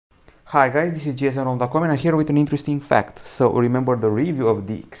Hi guys, this is gsnrom.com and I'm here with an interesting fact. So remember the review of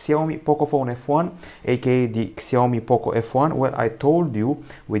the Xiaomi Poco F1, aka the Xiaomi Poco F1, where I told you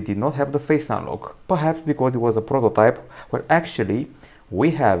we did not have the face unlock, perhaps because it was a prototype. Well, actually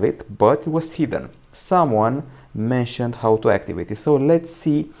we have it, but it was hidden. Someone mentioned how to activate it. So let's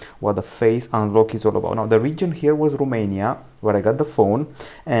see what the face unlock is all about. Now the region here was Romania, where I got the phone,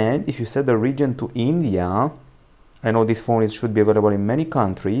 and if you set the region to India, I know this phone should be available in many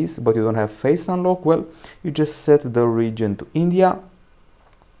countries, but you don't have face unlock. Well, you just set the region to India.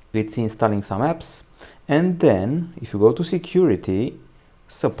 It's installing some apps. And then if you go to security,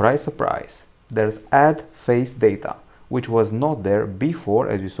 surprise, surprise, there's add face data, which was not there before,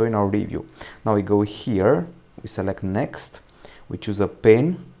 as you saw in our review. Now we go here, we select next, we choose a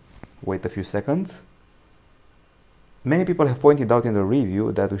pin, wait a few seconds. Many people have pointed out in the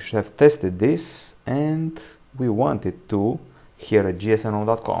review that we should have tested this, and we wanted to here at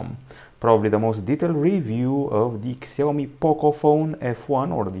gsnrom.com. Probably the most detailed review of the Xiaomi Poco phone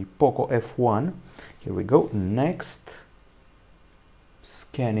F1 or the Poco F1. Here we go. Next,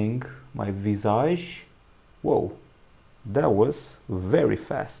 scanning my visage. Whoa, that was very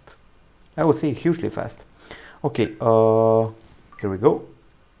fast. I would say hugely fast. Okay, here we go.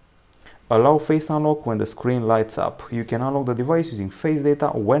 Allow face unlock when the screen lights up. You can unlock the device using face data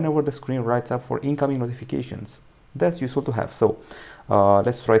whenever the screen lights up for incoming notifications. That's useful to have. So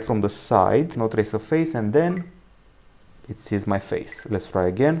let's try it from the side. No trace of face, and then it sees my face. Let's try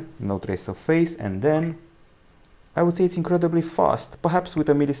again. No trace of face, and then I would say it's incredibly fast. Perhaps with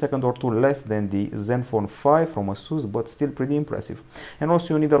a millisecond or two less than the Zenfone 5 from Asus, but still pretty impressive. And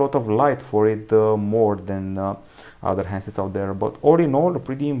also you need a lot of light for it, more than other handsets out there. But all in all, a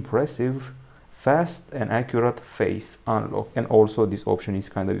pretty impressive, fast and accurate face unlock. And also this option is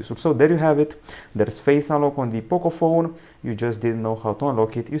kind of useful. So there you have it. There's face unlock on the Poco phone. You just didn't know how to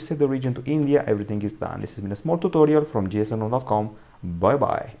unlock it. You set the region to India, everything is done. This has been a small tutorial from gsnrom.com. Bye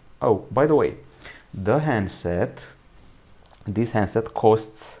bye. Oh, by the way, the handset, this handset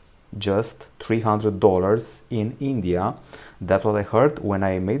costs just $300 in India. That's what I heard when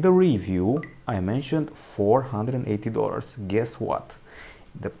I made the review. I mentioned $480. Guess what?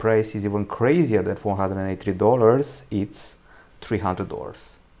 The price is even crazier than $483. It's $300.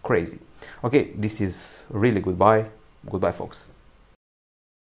 Crazy. Okay, this is really goodbye. Goodbye, folks.